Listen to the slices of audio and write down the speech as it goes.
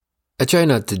I try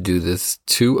not to do this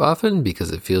too often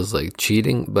because it feels like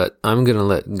cheating, but I'm going to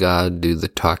let God do the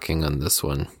talking on this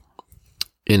one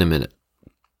in a minute.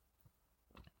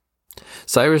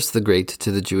 Cyrus the Great to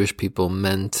the Jewish people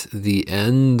meant the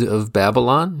end of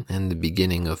Babylon and the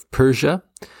beginning of Persia.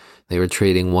 They were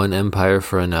trading one empire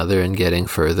for another and getting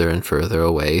further and further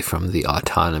away from the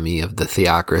autonomy of the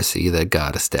theocracy that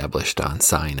God established on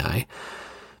Sinai.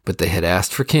 But they had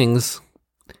asked for kings,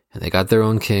 and they got their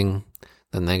own king.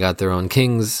 Then they got their own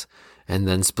kings, and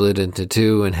then split into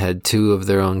two and had two of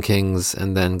their own kings,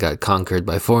 and then got conquered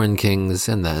by foreign kings,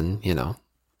 and then,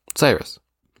 Cyrus.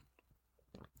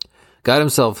 God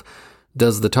himself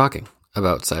does the talking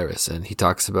about Cyrus, and he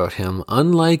talks about him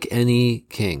unlike any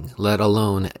king, let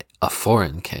alone a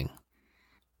foreign king.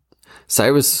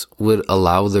 Cyrus would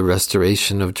allow the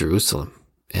restoration of Jerusalem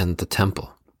and the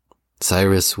temple.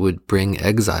 Cyrus would bring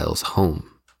exiles home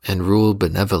and rule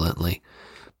benevolently.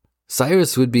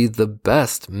 Cyrus would be the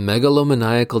best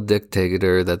megalomaniacal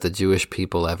dictator that the Jewish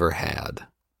people ever had.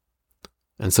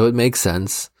 And so it makes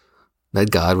sense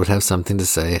that God would have something to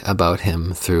say about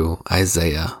him through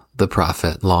Isaiah, the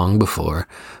prophet, long before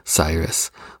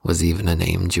Cyrus was even a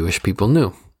name Jewish people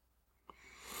knew.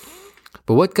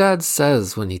 But what God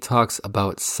says when he talks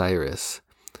about Cyrus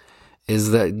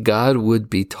is that God would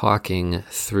be talking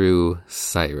through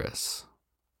Cyrus.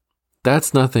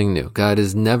 That's nothing new. God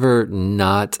is never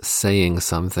not saying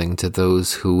something to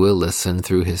those who will listen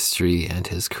through history and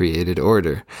his created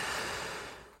order.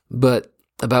 But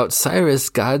about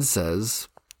Cyrus, God says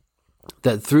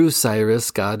that through Cyrus,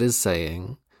 God is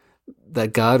saying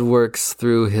that God works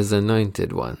through his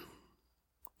anointed one,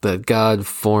 that God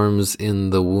forms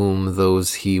in the womb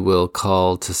those he will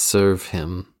call to serve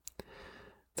him,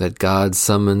 that God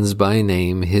summons by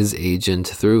name his agent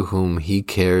through whom he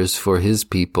cares for his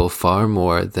people far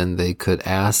more than they could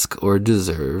ask or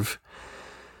deserve.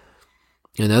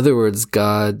 In other words,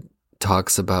 God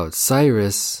talks about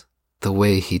Cyrus the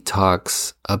way he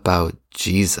talks about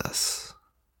Jesus.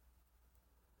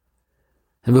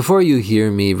 And before you hear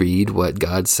me read what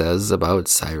God says about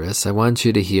Cyrus, I want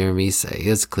you to hear me say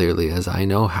as clearly as I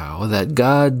know how that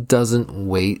God doesn't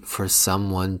wait for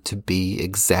someone to be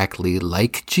exactly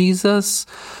like Jesus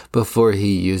before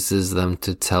he uses them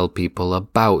to tell people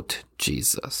about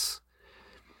Jesus.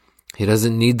 He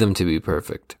doesn't need them to be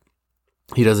perfect.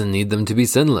 He doesn't need them to be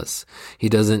sinless. He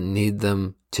doesn't need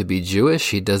them to be Jewish.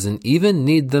 He doesn't even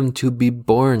need them to be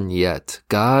born yet.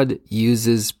 God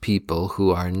uses people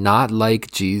who are not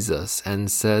like Jesus and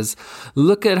says,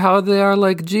 look at how they are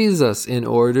like Jesus, in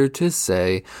order to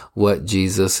say what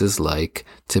Jesus is like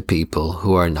to people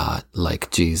who are not like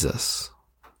Jesus.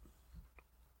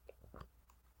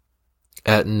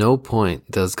 At no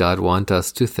point does God want us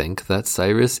to think that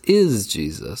Cyrus is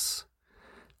Jesus.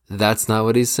 That's not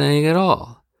what he's saying at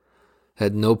all.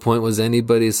 At no point was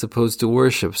anybody supposed to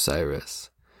worship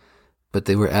Cyrus, but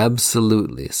they were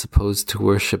absolutely supposed to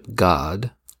worship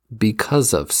God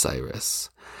because of Cyrus,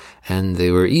 and they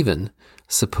were even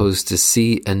supposed to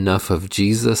see enough of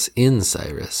Jesus in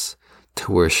Cyrus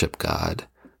to worship God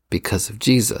because of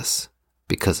Jesus,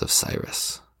 because of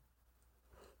Cyrus.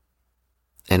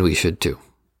 And we should too.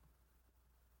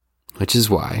 Which is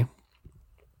why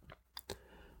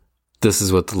this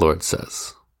is what the Lord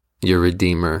says, your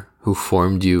Redeemer who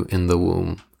formed you in the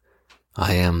womb.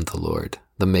 I am the Lord,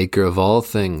 the maker of all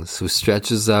things, who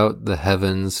stretches out the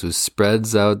heavens, who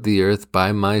spreads out the earth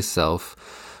by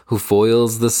myself, who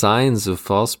foils the signs of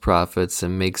false prophets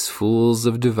and makes fools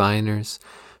of diviners,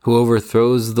 who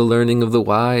overthrows the learning of the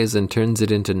wise and turns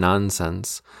it into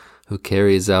nonsense, who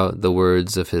carries out the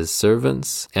words of his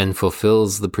servants and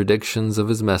fulfills the predictions of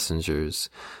his messengers,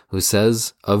 who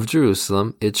says, of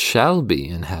Jerusalem it shall be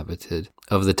inhabited,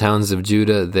 of the towns of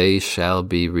Judah they shall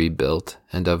be rebuilt,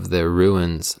 and of their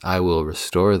ruins I will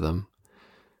restore them,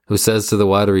 who says to the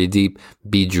watery deep,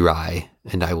 be dry,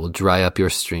 and I will dry up your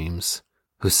streams,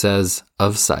 who says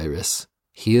of Cyrus,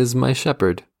 he is my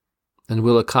shepherd, and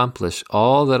will accomplish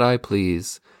all that I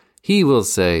please. He will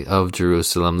say of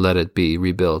Jerusalem, let it be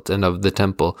rebuilt, and of the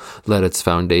temple, let its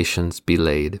foundations be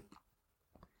laid.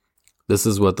 This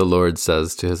is what the Lord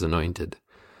says to his anointed,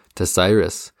 to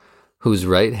Cyrus, whose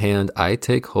right hand I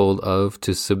take hold of,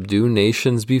 to subdue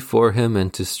nations before him,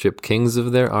 and to strip kings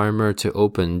of their armor, to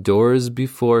open doors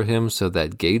before him, so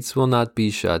that gates will not be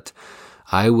shut.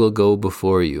 I will go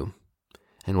before you,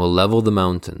 and will level the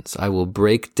mountains. I will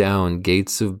break down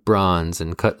gates of bronze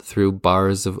and cut through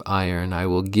bars of iron. I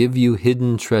will give you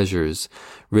hidden treasures,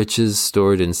 riches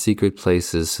stored in secret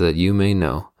places, so that you may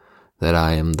know that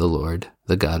I am the Lord,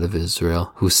 the God of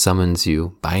Israel, who summons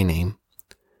you by name,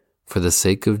 for the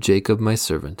sake of Jacob my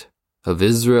servant, of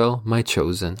Israel, my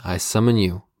chosen, I summon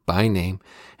you by name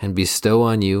and bestow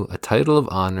on you a title of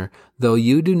honor, though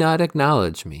you do not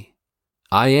acknowledge me.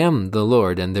 I am the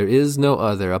Lord, and there is no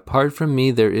other. Apart from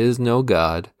me, there is no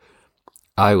God.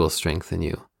 I will strengthen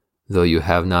you, though you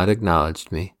have not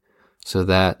acknowledged me, so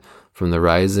that from the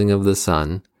rising of the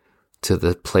sun to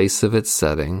the place of its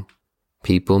setting,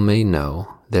 people may know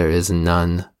there is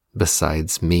none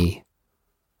besides me.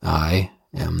 I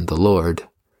am the Lord,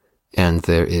 and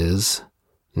there is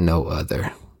no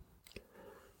other.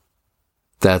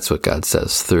 That's what God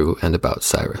says through and about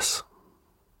Cyrus.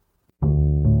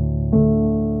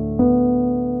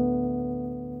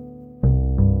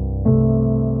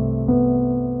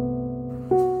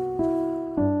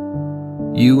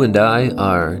 You and I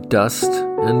are dust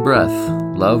and breath,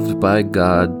 loved by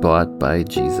God, bought by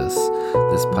Jesus.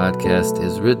 This podcast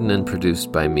is written and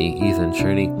produced by me, Ethan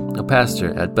Cherney, a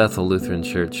pastor at Bethel Lutheran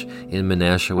Church in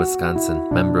Menasha,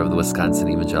 Wisconsin, member of the Wisconsin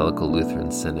Evangelical Lutheran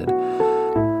Synod.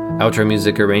 Outro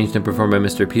music arranged and performed by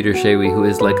Mr. Peter Shawy, who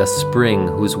is like a spring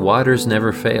whose waters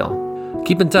never fail.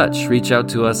 Keep in touch. Reach out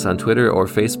to us on Twitter or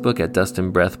Facebook at Dust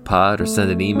and Breath Pod, or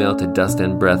send an email to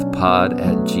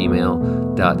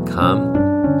dustandbreathpod@gmail.com.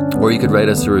 Or you could write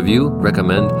us a review,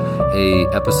 recommend a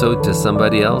episode to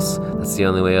somebody else. That's the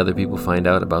only way other people find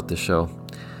out about the show.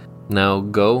 Now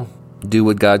go, do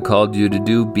what God called you to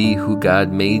do, be who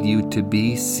God made you to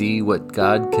be, see what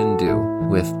God can do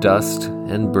with dust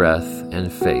and breath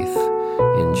and faith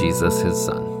in Jesus, his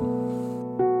Son.